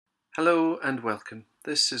Hello and welcome.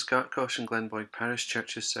 This is Gartcosh and Glenboig Parish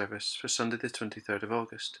Church's service for Sunday the 23rd of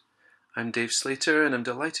August. I'm Dave Slater and I'm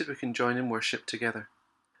delighted we can join in worship together.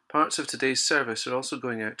 Parts of today's service are also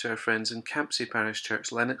going out to our friends in Campsie Parish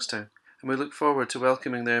Church, Lennoxtown, and we look forward to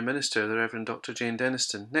welcoming their minister, the Reverend Dr. Jane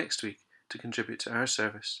Denniston, next week to contribute to our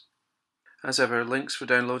service. As ever, links for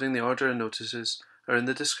downloading the order and notices are in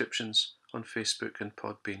the descriptions on Facebook and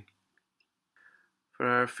Podbean. For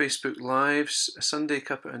our Facebook Lives, a Sunday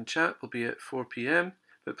Cuppa and Chat will be at 4 p.m,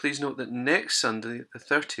 but please note that next Sunday, the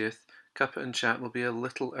 30th, Cuppa and Chat will be a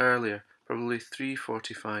little earlier, probably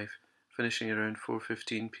 3:45, finishing around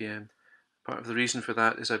 4:15 p.m. Part of the reason for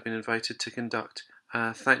that is I've been invited to conduct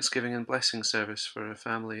a Thanksgiving and blessing service for a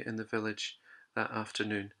family in the village that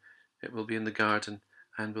afternoon. It will be in the garden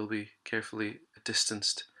and will be carefully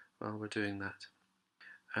distanced while we're doing that.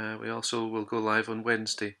 We also will go live on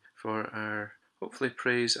Wednesday for our hopefully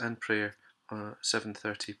praise and prayer at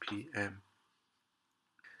 7:30 p.m.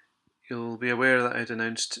 You'll be aware that I'd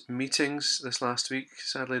announced meetings this last week.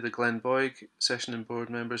 Sadly, the Glenboig Session and Board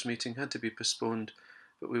Members meeting had to be postponed,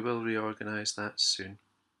 but we will reorganise that soon.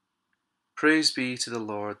 Praise be to the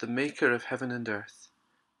Lord, the Maker of heaven and earth.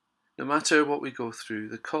 No matter what we go through,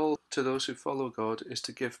 the call to those who follow God is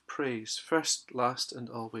to give praise, first, last and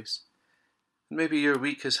always. And maybe your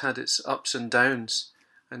week has had its ups and downs.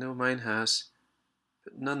 I know mine has.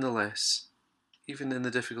 But nonetheless, even in the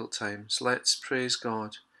difficult times, let's praise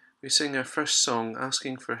God. We sing our first song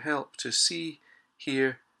asking for help to see,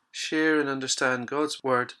 hear, share and understand God's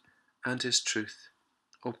word and His truth.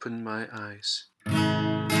 Open my eyes.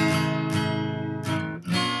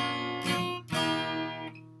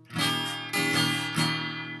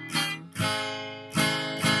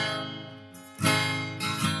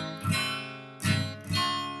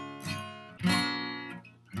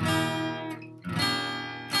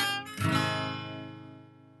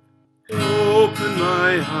 Open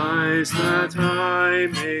my eyes that I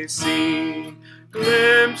may see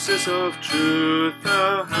glimpses of truth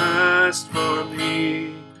Thou hast for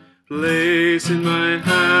me. Place in my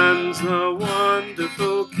hands the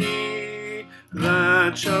wonderful key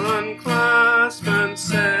that shall unclasp and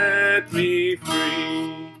set me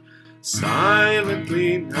free.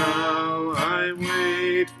 Silently now I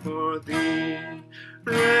wait for Thee,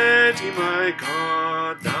 ready, my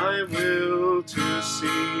God, Thy will to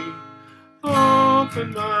see.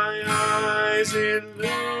 Open my eyes,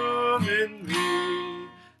 illumine me,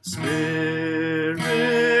 Spirit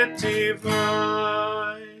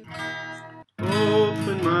divine.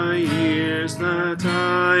 Open my ears that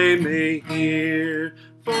I may hear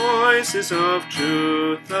voices of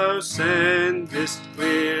truth Thou sendest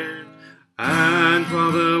clear. And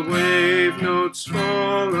while the wave notes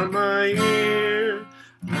fall on my ear,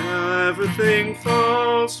 everything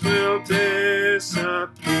false will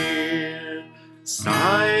disappear.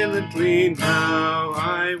 Silently now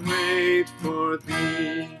I wait for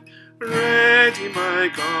Thee, ready, my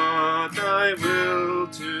God, Thy will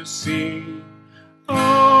to see.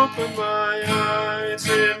 Open my eyes,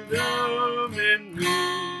 illumine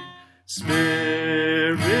me,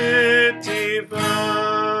 Spirit divine.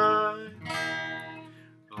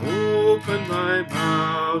 Open my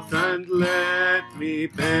mouth and let me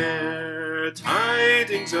bear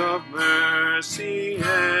tidings of mercy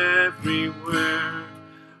everywhere.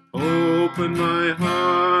 Open my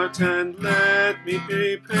heart and let me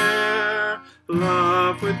prepare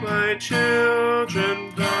love with my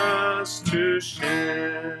children thus to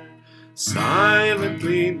share.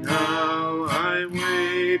 Silently now I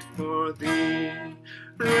wait for Thee,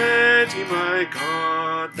 ready, my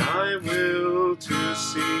God, Thy will to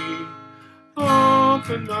see.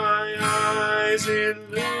 Open my eyes,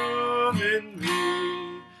 illumine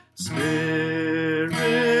me, Spirit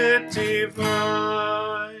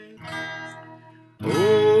divine.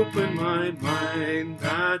 Open my mind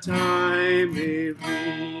that I may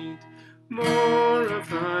read more of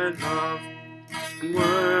Thy love,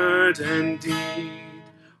 word and deed.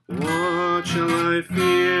 What shall I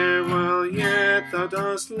fear while yet Thou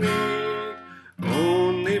dost lead?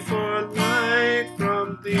 Only for light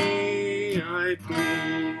from Thee I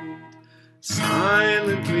plead.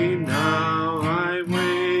 Silently now I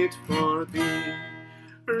wait for Thee,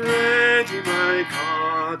 ready, my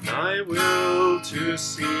God, Thy will to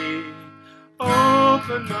see.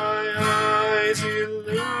 Open my eyes,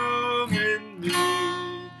 illumine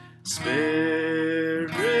me, Spirit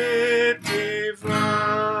divine.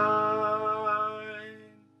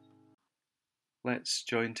 Let's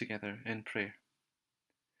join together in prayer.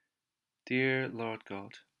 Dear Lord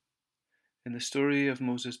God, in the story of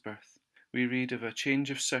Moses' birth, we read of a change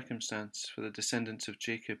of circumstance for the descendants of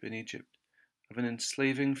Jacob in Egypt, of an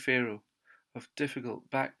enslaving Pharaoh, of difficult,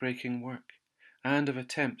 back-breaking work, and of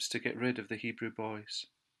attempts to get rid of the Hebrew boys.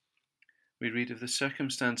 We read of the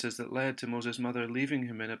circumstances that led to Moses' mother leaving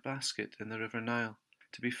him in a basket in the river Nile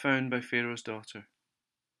to be found by Pharaoh's daughter.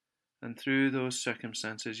 And through those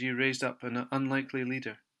circumstances you raised up an unlikely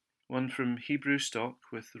leader, one from Hebrew stock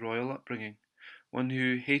with royal upbringing, one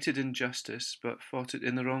who hated injustice but fought it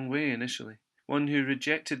in the wrong way initially, one who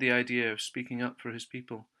rejected the idea of speaking up for his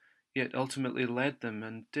people, yet ultimately led them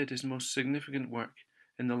and did his most significant work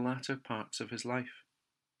in the latter parts of his life.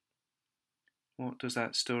 What does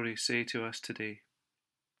that story say to us today?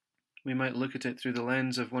 We might look at it through the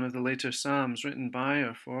lens of one of the later Psalms written by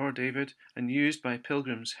or for David and used by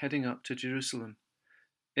pilgrims heading up to Jerusalem.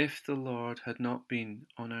 If the Lord had not been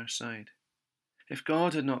on our side, if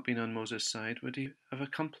God had not been on Moses' side, would he have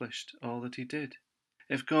accomplished all that he did?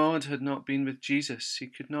 If God had not been with Jesus, he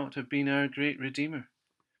could not have been our great Redeemer.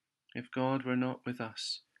 If God were not with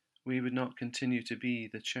us, we would not continue to be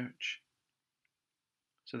the church.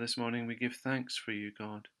 So this morning we give thanks for you,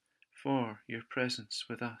 God, for your presence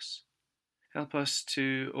with us. Help us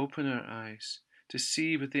to open our eyes, to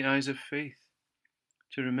see with the eyes of faith,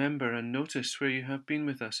 to remember and notice where you have been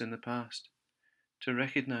with us in the past, to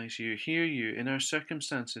recognize you, hear you in our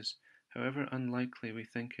circumstances, however unlikely we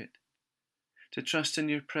think it, to trust in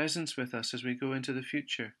your presence with us as we go into the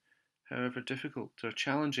future, however difficult or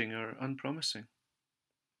challenging or unpromising.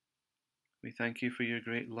 We thank you for your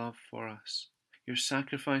great love for us, your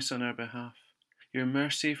sacrifice on our behalf, your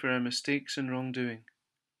mercy for our mistakes and wrongdoing.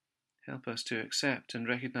 Help us to accept and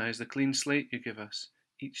recognize the clean slate you give us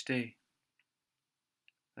each day.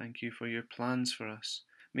 Thank you for your plans for us.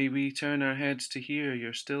 May we turn our heads to hear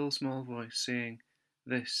your still small voice saying,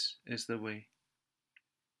 "This is the way."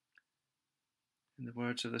 In the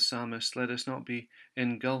words of the psalmist, let us not be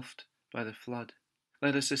engulfed by the flood.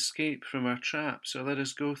 Let us escape from our traps, or let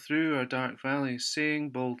us go through our dark valleys, saying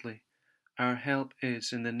boldly, "Our help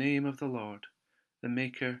is in the name of the Lord, the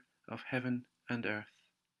maker of heaven and earth."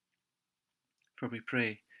 For we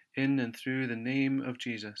pray in and through the name of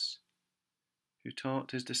Jesus, who taught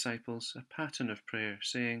his disciples a pattern of prayer,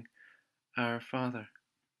 saying, "Our Father,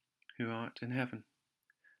 who art in heaven,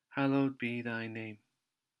 hallowed be thy name.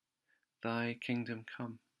 Thy kingdom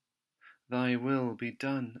come, thy will be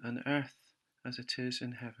done on earth as it is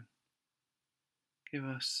in heaven. Give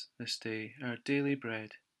us this day our daily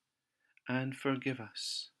bread, and forgive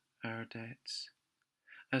us our debts,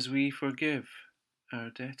 as we forgive our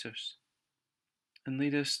debtors. And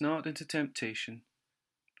lead us not into temptation,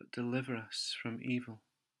 but deliver us from evil.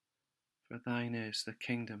 For thine is the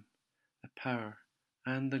kingdom, the power,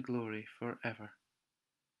 and the glory forever.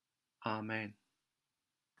 Amen.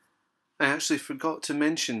 I actually forgot to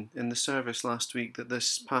mention in the service last week that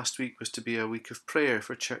this past week was to be a week of prayer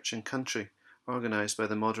for church and country, organised by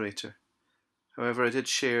the moderator. However, I did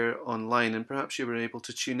share online, and perhaps you were able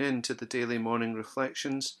to tune in to the daily morning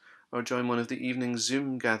reflections or join one of the evening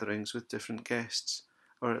Zoom gatherings with different guests,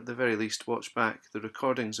 or at the very least watch back the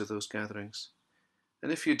recordings of those gatherings. And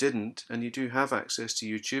if you didn't, and you do have access to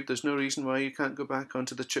YouTube, there's no reason why you can't go back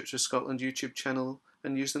onto the Church of Scotland YouTube channel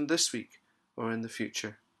and use them this week or in the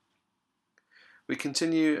future. We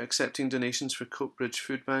continue accepting donations for Coatbridge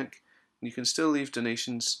Food Bank, and you can still leave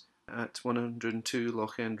donations at 102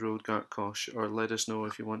 Loch End Road, Gartcosh, or let us know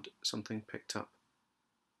if you want something picked up.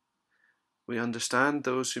 We understand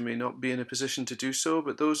those who may not be in a position to do so,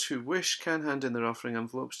 but those who wish can hand in their offering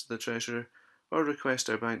envelopes to the Treasurer or request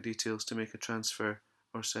our bank details to make a transfer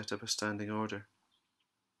or set up a standing order.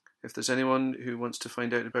 If there's anyone who wants to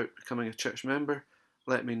find out about becoming a church member,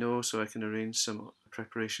 let me know so I can arrange some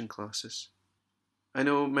preparation classes. I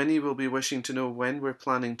know many will be wishing to know when we're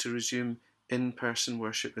planning to resume in-person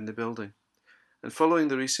worship in the building. And following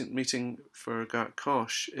the recent meeting for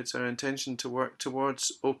Gartcosh, it's our intention to work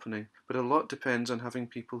towards opening, but a lot depends on having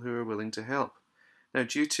people who are willing to help. Now,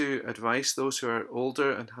 due to advice, those who are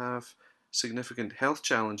older and have significant health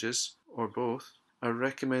challenges, or both, are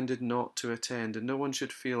recommended not to attend, and no one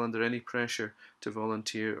should feel under any pressure to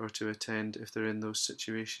volunteer or to attend if they're in those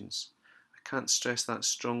situations. I can't stress that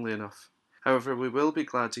strongly enough. However, we will be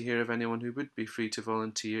glad to hear of anyone who would be free to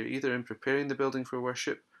volunteer, either in preparing the building for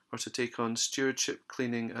worship or to take on stewardship,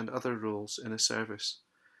 cleaning and other roles in a service.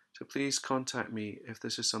 So please contact me if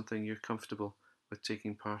this is something you're comfortable with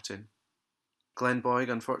taking part in. Glen Boig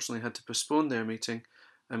unfortunately had to postpone their meeting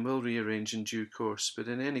and will rearrange in due course, but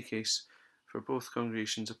in any case, for both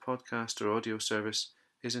congregations, a podcast or audio service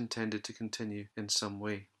is intended to continue in some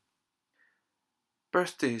way.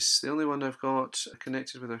 Birthdays. The only one I've got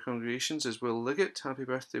connected with our congregations is Will Liggett. Happy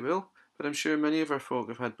birthday, Will. But I'm sure many of our folk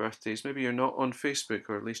have had birthdays. Maybe you're not on Facebook,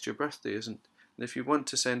 or at least your birthday isn't And if you want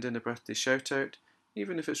to send in a birthday shout out,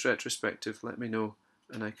 even if it's retrospective, let me know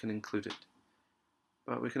and I can include it.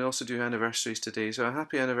 But we can also do anniversaries today. So a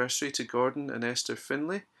happy anniversary to Gordon and Esther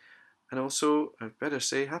Finlay. And also, I'd better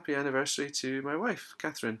say, happy anniversary to my wife,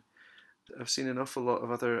 Catherine. I've seen an awful lot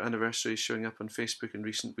of other anniversaries showing up on Facebook in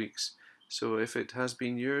recent weeks. So if it has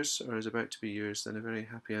been yours or is about to be yours, then a very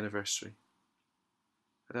happy anniversary.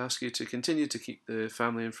 I'd ask you to continue to keep the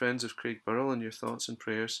family and friends of Craig Burrell in your thoughts and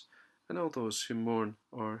prayers, and all those who mourn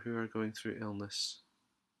or who are going through illness.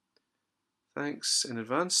 Thanks in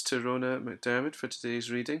advance to Rona McDermott for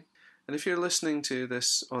today's reading. And if you're listening to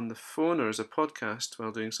this on the phone or as a podcast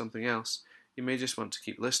while doing something else, you may just want to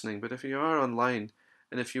keep listening. But if you are online,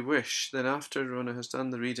 and if you wish, then after Rona has done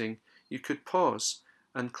the reading, you could pause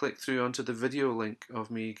and click through onto the video link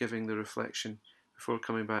of me giving the reflection before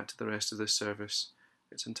coming back to the rest of this service.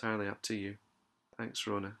 It's entirely up to you. Thanks,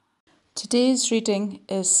 Rona. Today's reading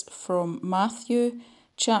is from Matthew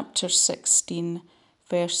chapter 16,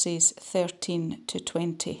 verses 13 to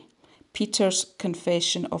 20. Peter's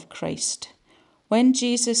confession of Christ. When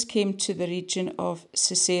Jesus came to the region of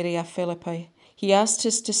Caesarea Philippi, he asked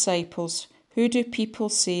his disciples, "Who do people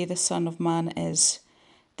say the Son of Man is?"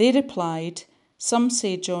 They replied, "Some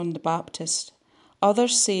say John the Baptist,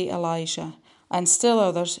 others say Elijah, and still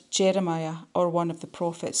others Jeremiah or one of the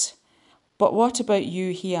prophets." "But what about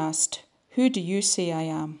you?" he asked. "Who do you say I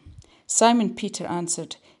am?" Simon Peter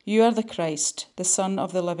answered, "You are the Christ, the Son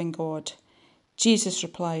of the living God." Jesus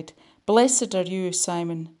replied, "Blessed are you,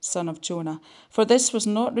 Simon, son of Jonah, for this was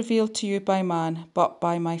not revealed to you by man, but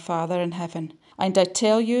by my Father in heaven. And I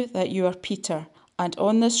tell you that you are Peter, and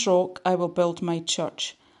on this rock I will build my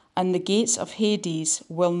church, and the gates of Hades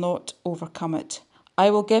will not overcome it. I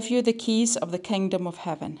will give you the keys of the kingdom of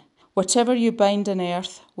heaven. Whatever you bind on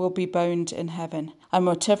earth will be bound in heaven, and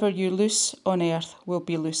whatever you loose on earth will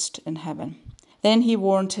be loosed in heaven." Then he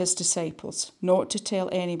warned his disciples not to tell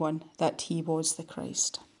anyone that he was the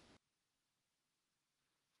Christ.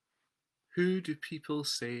 Who do people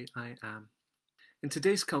say I am? In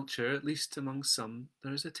today's culture, at least among some,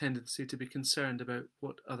 there is a tendency to be concerned about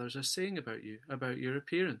what others are saying about you, about your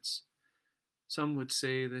appearance. Some would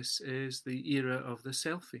say this is the era of the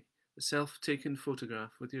selfie, the self-taken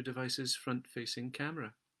photograph with your device's front-facing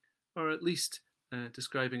camera, or at least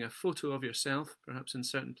describing a photo of yourself, perhaps in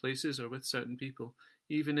certain places or with certain people,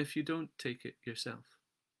 even if you don't take it yourself.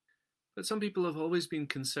 But some people have always been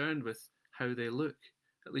concerned with how they look.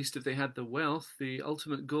 At least if they had the wealth, the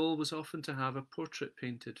ultimate goal was often to have a portrait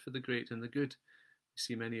painted for the great and the good. We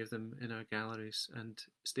see many of them in our galleries and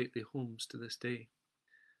stately homes to this day.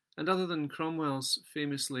 And other than Cromwell's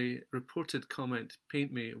famously reported comment,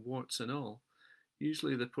 "Paint me, warts and all,"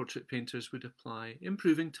 usually the portrait painters would apply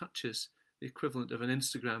improving touches, the equivalent of an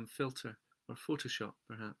Instagram filter or Photoshop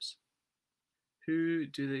perhaps. Who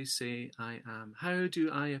do they say I am? How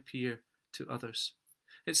do I appear to others?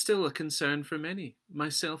 It's still a concern for many,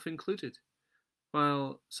 myself included,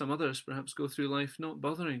 while some others perhaps go through life not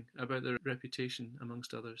bothering about their reputation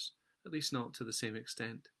amongst others, at least not to the same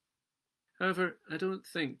extent. However, I don't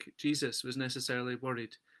think Jesus was necessarily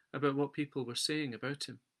worried about what people were saying about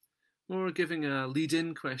him, more giving a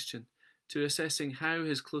lead-in question to assessing how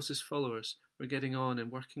his closest followers were getting on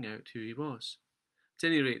in working out who he was. At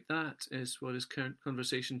any rate, that is what his current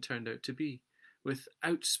conversation turned out to be, with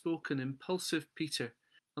outspoken, impulsive Peter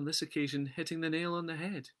on this occasion hitting the nail on the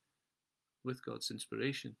head, with God's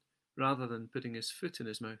inspiration, rather than putting his foot in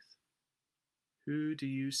his mouth. Who do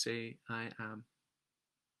you say I am?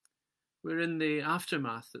 We're in the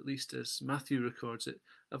aftermath, at least as Matthew records it,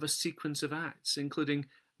 of a sequence of acts, including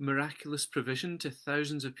miraculous provision to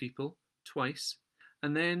thousands of people, twice,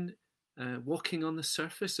 and then walking on the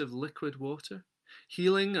surface of liquid water,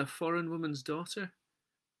 healing a foreign woman's daughter,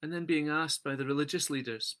 and then being asked by the religious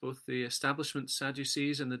leaders, both the establishment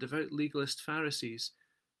Sadducees and the devout legalist Pharisees,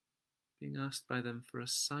 being asked by them for a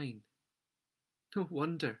sign. No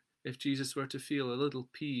wonder if Jesus were to feel a little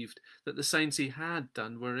peeved that the signs he had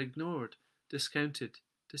done were ignored, discounted,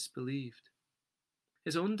 disbelieved.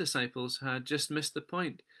 His own disciples had just missed the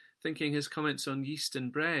point, thinking his comments on yeast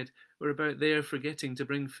and bread were about their forgetting to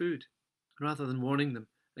bring food, rather than warning them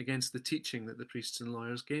against the teaching that the priests and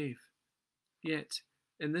lawyers gave. Yet,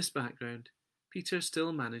 in this background, Peter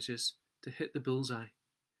still manages to hit the bullseye.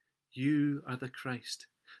 You are the Christ,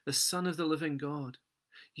 the Son of the living God.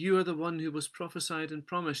 You are the one who was prophesied and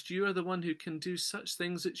promised. You are the one who can do such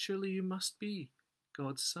things that surely you must be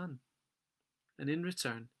God's Son. And in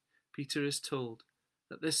return, Peter is told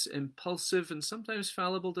that this impulsive and sometimes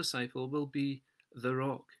fallible disciple will be the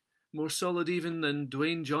rock, more solid even than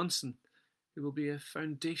Dwayne Johnson, who will be a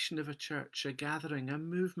foundation of a church, a gathering, a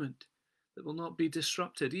movement that will not be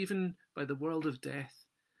disrupted even by the world of death.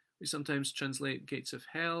 We sometimes translate gates of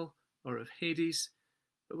hell or of Hades,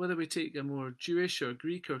 but whether we take a more Jewish or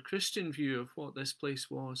Greek or Christian view of what this place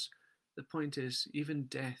was, the point is even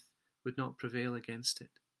death would not prevail against it.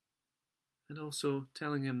 And also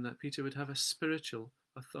telling him that Peter would have a spiritual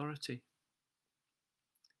authority.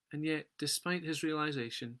 And yet, despite his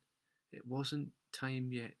realization, it wasn't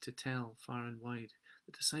time yet to tell far and wide.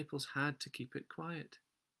 The disciples had to keep it quiet,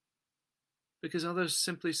 because others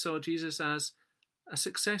simply saw Jesus as a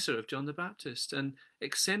successor of John the Baptist, an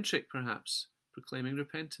eccentric perhaps, proclaiming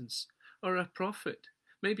repentance, or a prophet,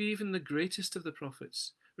 maybe even the greatest of the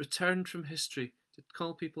prophets, returned from history to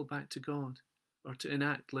call people back to God, or to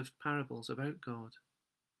enact lived parables about God.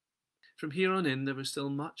 From here on in, there was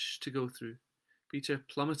still much to go through. Peter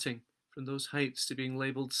plummeting from those heights to being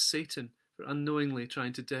labelled Satan for unknowingly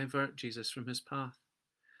trying to divert Jesus from his path.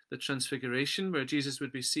 The Transfiguration, where Jesus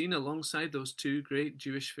would be seen alongside those two great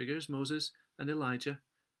Jewish figures, Moses and Elijah,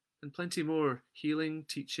 and plenty more healing,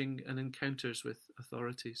 teaching, and encounters with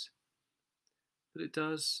authorities. But it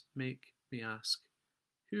does make me ask,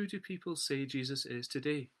 who do people say Jesus is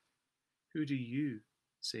today? Who do you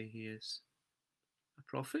say he is? A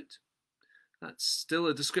prophet? That's still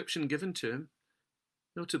a description given to him,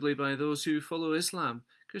 notably by those who follow Islam.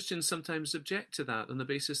 Christians sometimes object to that on the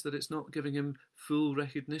basis that it's not giving him full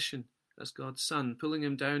recognition as God's son, pulling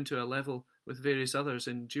him down to a level with various others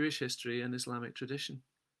in Jewish history and Islamic tradition.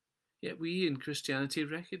 Yet we in Christianity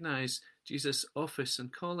recognize Jesus' office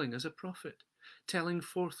and calling as a prophet, telling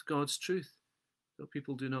forth God's truth, though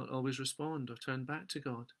people do not always respond or turn back to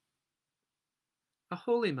God. A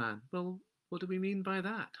holy man, well, what do we mean by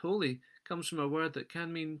that? Holy comes from a word that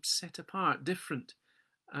can mean set apart, different,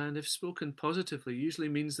 and if spoken positively, usually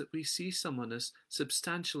means that we see someone as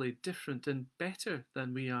substantially different and better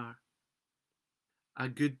than we are. A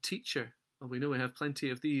good teacher, well, we know we have plenty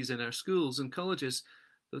of these in our schools and colleges,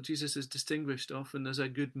 though Jesus is distinguished often as a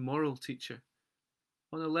good moral teacher.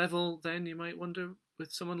 On a level, then, you might wonder,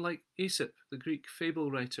 with someone like Aesop, the Greek fable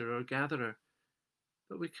writer or gatherer.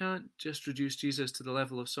 But we can't just reduce Jesus to the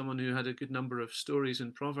level of someone who had a good number of stories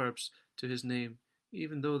and proverbs to his name,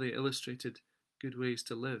 even though they illustrated good ways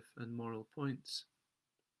to live and moral points.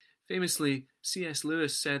 Famously, C.S.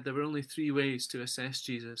 Lewis said there were only 3 ways to assess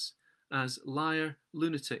Jesus, as liar,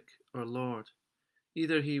 lunatic, or Lord.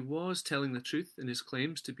 Either he was telling the truth in his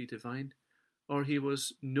claims to be divine, or he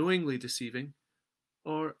was knowingly deceiving,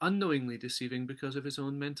 or unknowingly deceiving because of his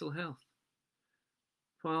own mental health.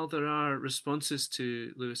 While there are responses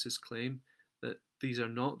to Lewis's claim that these are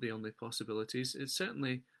not the only possibilities, it's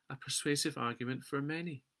certainly a persuasive argument for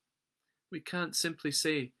many. We can't simply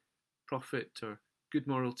say prophet or good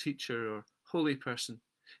moral teacher or holy person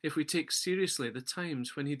if we take seriously the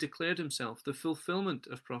times when he declared himself the fulfillment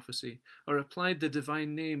of prophecy, or applied the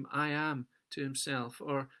divine name I am to himself,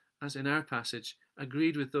 or, as in our passage,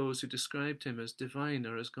 agreed with those who described him as divine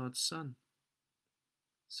or as God's son.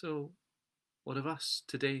 So, what of us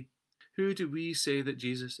today? Who do we say that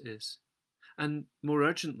Jesus is? And more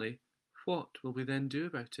urgently, what will we then do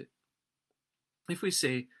about it? If we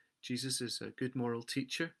say Jesus is a good moral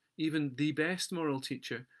teacher, even the best moral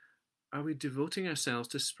teacher, are we devoting ourselves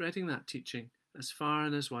to spreading that teaching as far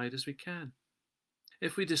and as wide as we can?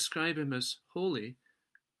 If we describe him as holy,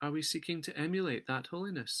 are we seeking to emulate that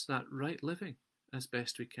holiness, that right living, as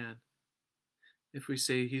best we can? If we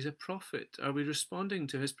say he's a prophet, are we responding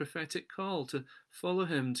to his prophetic call to follow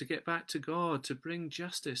him, to get back to God, to bring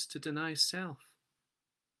justice, to deny self?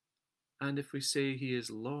 And if we say he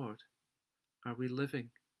is Lord, are we living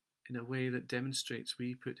in a way that demonstrates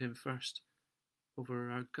we put him first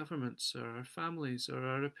over our governments, or our families, or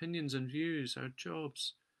our opinions and views, our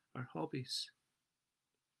jobs, our hobbies?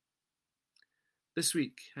 This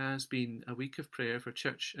week has been a week of prayer for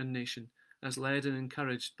church and nation, as led and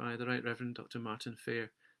encouraged by the Right Reverend Dr. Martin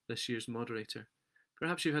Fair, this year's moderator.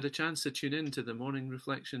 Perhaps you've had a chance to tune in to the morning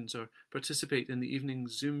reflections or participate in the evening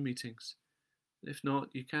Zoom meetings. If not,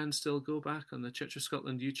 you can still go back on the Church of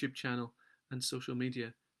Scotland YouTube channel and social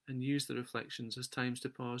media and use the reflections as times to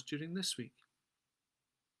pause during this week.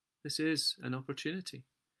 This is an opportunity.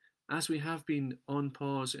 As we have been on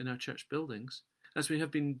pause in our church buildings, as we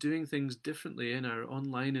have been doing things differently in our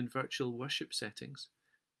online and virtual worship settings,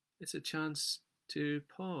 it's a chance to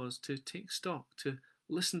pause, to take stock, to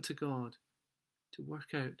listen to God, to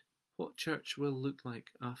work out what church will look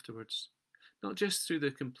like afterwards. Not just through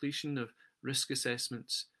the completion of risk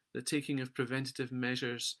assessments, the taking of preventative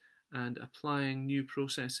measures, and applying new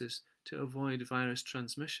processes to avoid virus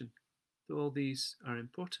transmission, though all these are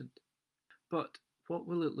important. But what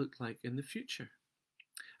will it look like in the future?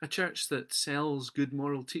 A church that sells good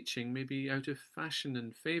moral teaching may be out of fashion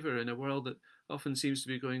and favour in a world that often seems to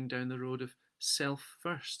be going down the road of self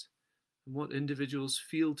first, and what individuals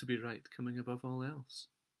feel to be right coming above all else.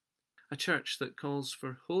 A church that calls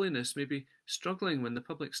for holiness may be struggling when the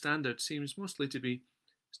public standard seems mostly to be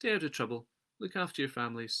stay out of trouble, look after your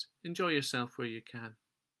families, enjoy yourself where you can.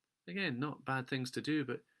 Again, not bad things to do,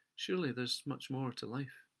 but surely there's much more to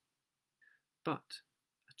life. But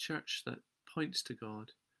a church that points to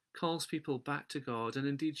God, calls people back to God, and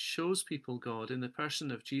indeed shows people God in the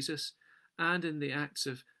person of Jesus and in the acts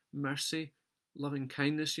of mercy, loving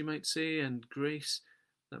kindness, you might say, and grace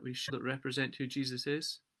that we show that represent who Jesus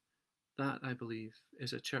is. That, I believe,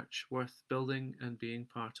 is a church worth building and being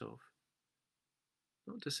part of.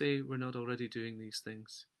 Not to say we're not already doing these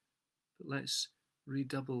things, but let's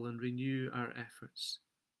redouble and renew our efforts.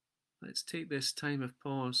 Let's take this time of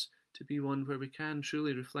pause to be one where we can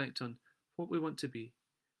truly reflect on what we want to be,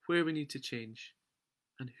 where we need to change,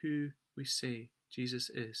 and who we say Jesus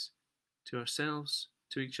is, to ourselves,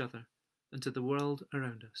 to each other, and to the world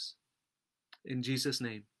around us. In Jesus'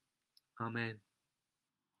 name, Amen.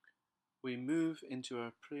 We move into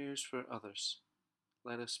our prayers for others.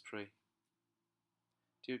 Let us pray.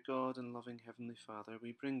 Dear God and loving Heavenly Father,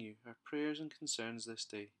 we bring you our prayers and concerns this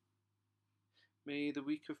day. May the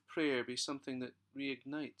week of prayer be something that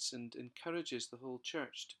reignites and encourages the whole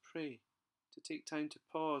church to pray, to take time to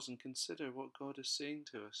pause and consider what God is saying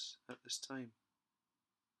to us at this time.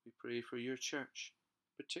 We pray for your church,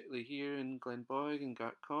 particularly here in Glenboig and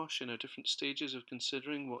Gartcosh, in our different stages of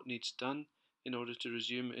considering what needs done in order to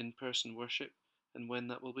resume in-person worship and when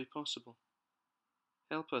that will be possible.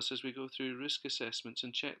 Help us as we go through risk assessments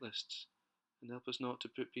and checklists, and help us not to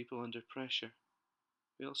put people under pressure.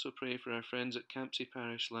 We also pray for our friends at Campsie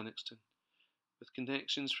Parish, Lennoxton, with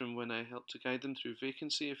connections from when I helped to guide them through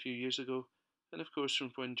vacancy a few years ago, and of course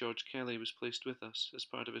from when George Kelly was placed with us as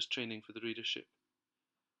part of his training for the readership.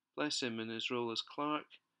 Bless him in his role as clerk,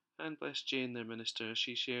 and bless Jane, their minister, as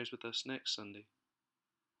she shares with us next Sunday.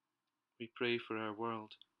 We pray for our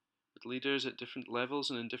world, with leaders at different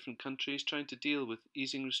levels and in different countries trying to deal with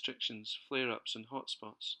easing restrictions, flare-ups and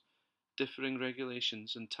hotspots, differing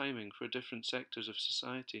regulations and timing for different sectors of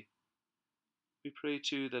society. We pray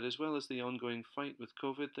too that as well as the ongoing fight with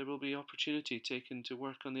COVID, there will be opportunity taken to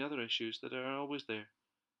work on the other issues that are always there,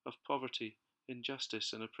 of poverty,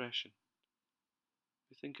 injustice and oppression.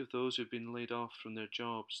 We think of those who have been laid off from their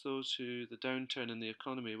jobs, those who the downturn in the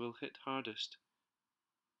economy will hit hardest.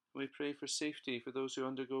 We pray for safety for those who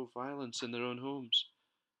undergo violence in their own homes,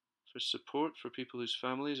 for support for people whose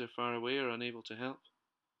families are far away or unable to help,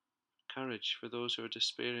 courage for those who are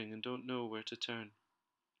despairing and don't know where to turn.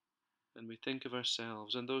 And we think of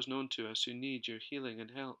ourselves and those known to us who need your healing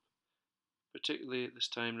and help, particularly at this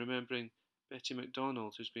time remembering Betty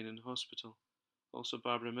MacDonald, who's been in hospital, also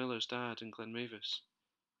Barbara Miller's dad in Glenmavis.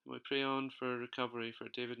 And we pray on for recovery for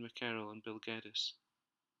David McCarroll and Bill Geddes.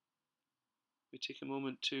 We take a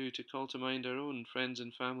moment too to call to mind our own friends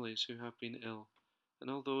and families who have been ill, and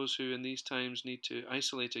all those who in these times need to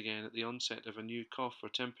isolate again at the onset of a new cough or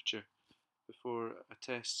temperature before a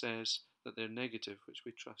test says that they're negative, which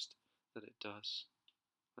we trust that it does.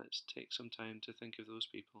 Let's take some time to think of those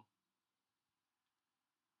people.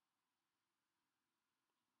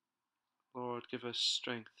 Lord, give us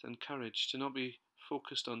strength and courage to not be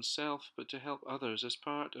focused on self, but to help others as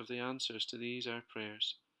part of the answers to these our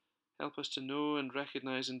prayers. Help us to know and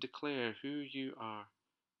recognize and declare who you are,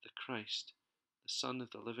 the Christ, the Son of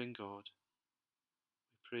the living God.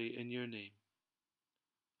 We pray in your name.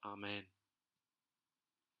 Amen.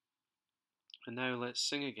 And now let's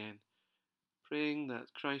sing again, praying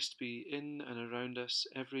that Christ be in and around us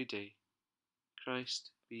every day. Christ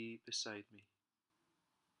be beside me.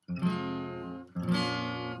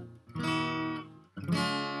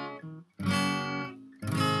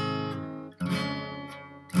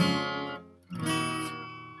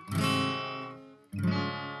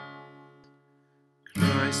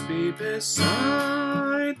 Christ be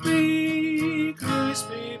beside me, Christ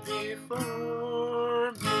be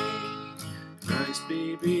before me, Christ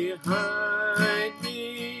be behind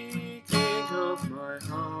me, King of my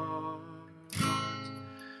heart.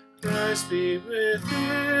 Christ be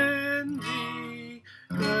within me,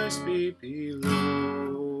 Christ be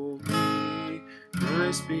below me,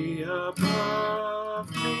 Christ be above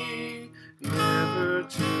me, never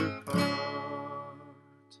to part.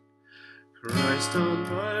 Christ on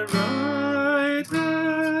my right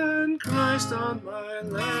hand, Christ on my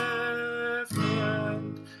left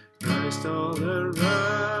hand, Christ all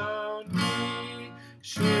around me,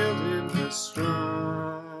 shield in the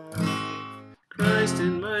strife. Christ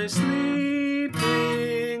in my sleeping,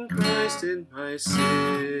 Christ in my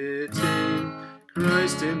sitting,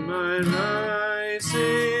 Christ in my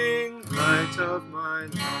rising, light of my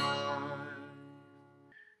life.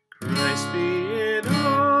 Christ be in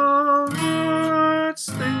all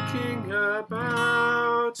hearts thinking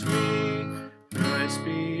about me, Christ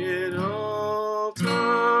be in all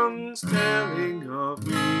tongues telling of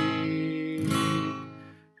me.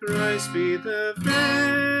 Christ be the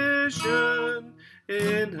vision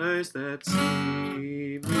in eyes that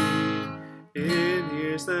see me, in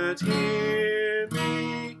ears that hear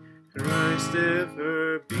me, Christ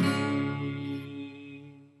ever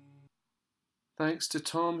be. Thanks to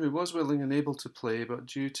Tom, who was willing and able to play, but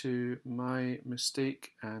due to my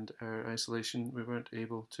mistake and our isolation, we weren't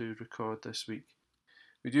able to record this week.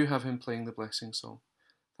 We do have him playing the blessing song.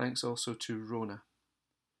 Thanks also to Rona.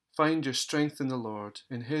 Find your strength in the Lord,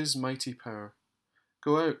 in His mighty power.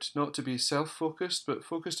 Go out not to be self-focused, but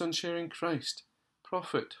focused on sharing Christ,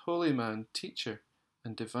 prophet, holy man, teacher,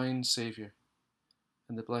 and divine Saviour.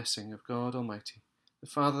 And the blessing of God Almighty, the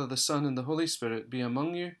Father, the Son, and the Holy Spirit be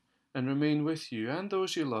among you and remain with you and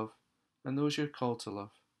those you love and those you're called to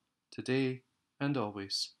love, today and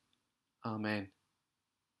always. Amen.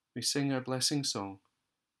 We sing our blessing song,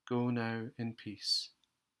 Go Now in Peace.